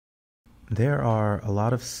There are a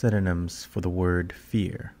lot of synonyms for the word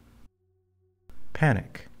fear.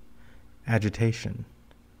 Panic, agitation,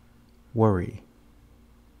 worry,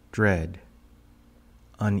 dread,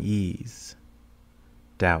 unease,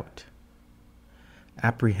 doubt,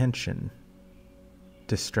 apprehension,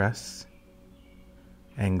 distress,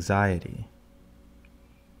 anxiety.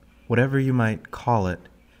 Whatever you might call it,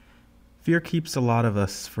 fear keeps a lot of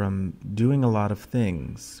us from doing a lot of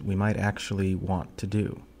things we might actually want to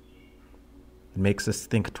do. It makes us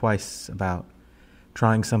think twice about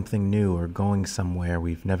trying something new or going somewhere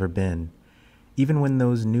we've never been, even when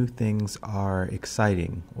those new things are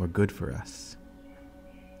exciting or good for us.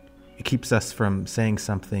 It keeps us from saying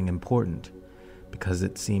something important because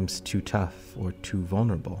it seems too tough or too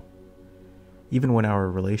vulnerable, even when our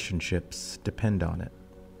relationships depend on it.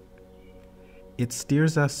 It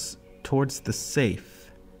steers us towards the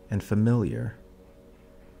safe and familiar.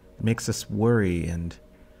 It makes us worry and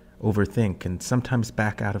overthink and sometimes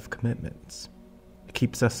back out of commitments. It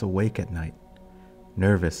keeps us awake at night,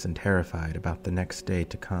 nervous and terrified about the next day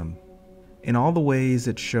to come. In all the ways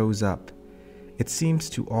it shows up, it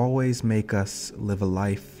seems to always make us live a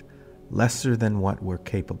life lesser than what we're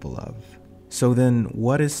capable of. So then,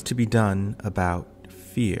 what is to be done about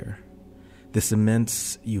fear? This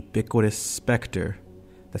immense, ubiquitous specter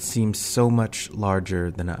that seems so much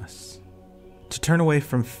larger than us. To turn away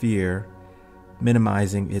from fear,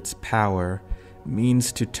 minimizing its power,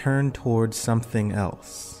 means to turn towards something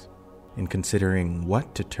else. In considering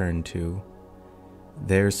what to turn to,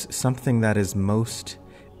 there's something that is most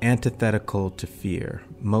antithetical to fear,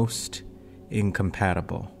 most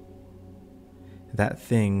incompatible. That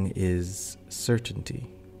thing is certainty.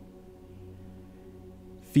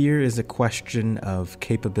 Fear is a question of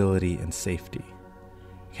capability and safety.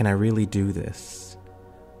 Can I really do this?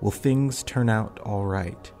 Will things turn out all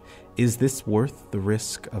right? Is this worth the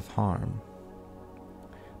risk of harm?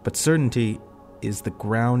 But certainty is the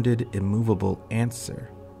grounded, immovable answer.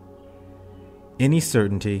 Any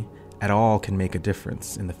certainty at all can make a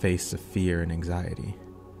difference in the face of fear and anxiety.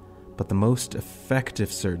 But the most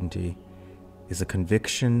effective certainty is a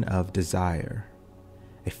conviction of desire,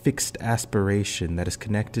 a fixed aspiration that is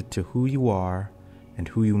connected to who you are and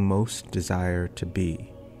who you most desire to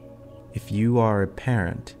be. If you are a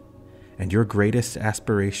parent, and your greatest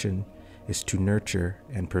aspiration is to nurture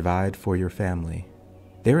and provide for your family,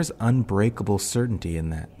 there is unbreakable certainty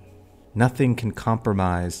in that. Nothing can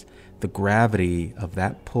compromise the gravity of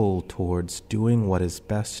that pull towards doing what is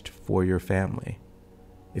best for your family.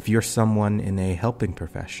 If you're someone in a helping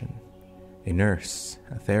profession, a nurse,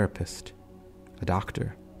 a therapist, a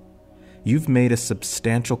doctor, you've made a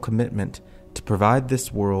substantial commitment to provide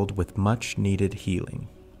this world with much needed healing.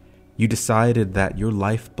 You decided that your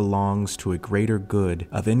life belongs to a greater good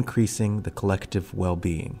of increasing the collective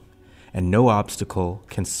well-being, and no obstacle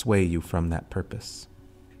can sway you from that purpose.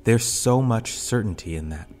 There's so much certainty in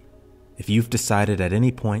that. If you've decided at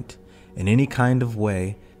any point, in any kind of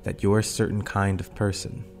way, that you're a certain kind of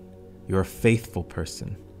person, you're a faithful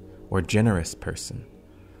person, or a generous person,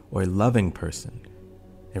 or a loving person,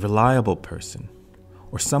 a reliable person,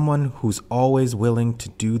 or someone who's always willing to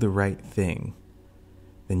do the right thing,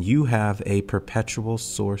 then you have a perpetual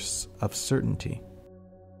source of certainty.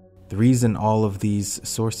 The reason all of these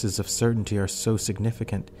sources of certainty are so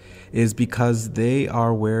significant is because they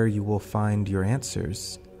are where you will find your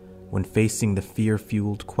answers when facing the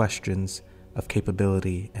fear-fueled questions of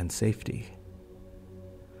capability and safety.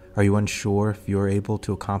 Are you unsure if you're able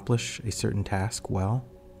to accomplish a certain task well?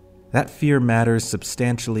 That fear matters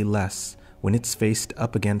substantially less when it's faced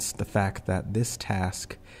up against the fact that this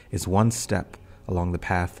task is one step along the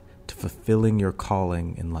path to fulfilling your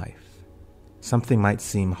calling in life. Something might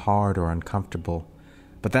seem hard or uncomfortable,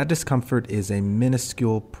 but that discomfort is a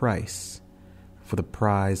minuscule price for the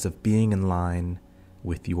prize of being in line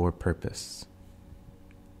with your purpose.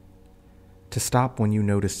 To stop when you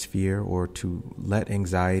notice fear or to let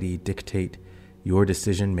anxiety dictate your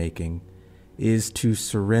decision-making is to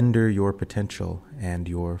surrender your potential and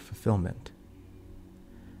your fulfillment.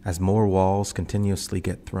 As more walls continuously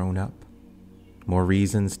get thrown up, more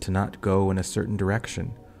reasons to not go in a certain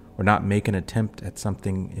direction or not make an attempt at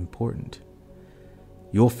something important,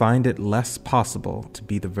 you'll find it less possible to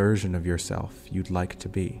be the version of yourself you'd like to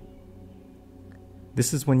be.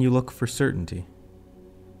 This is when you look for certainty,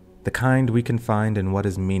 the kind we can find in what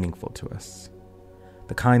is meaningful to us,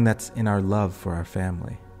 the kind that's in our love for our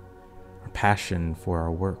family, our passion for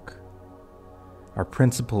our work, our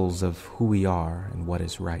principles of who we are and what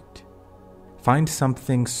is right. Find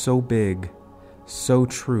something so big, so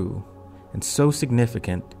true, and so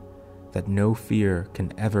significant that no fear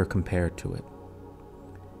can ever compare to it.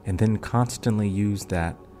 and then constantly use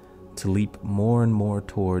that to leap more and more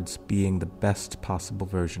towards being the best possible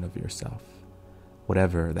version of yourself,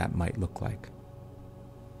 whatever that might look like.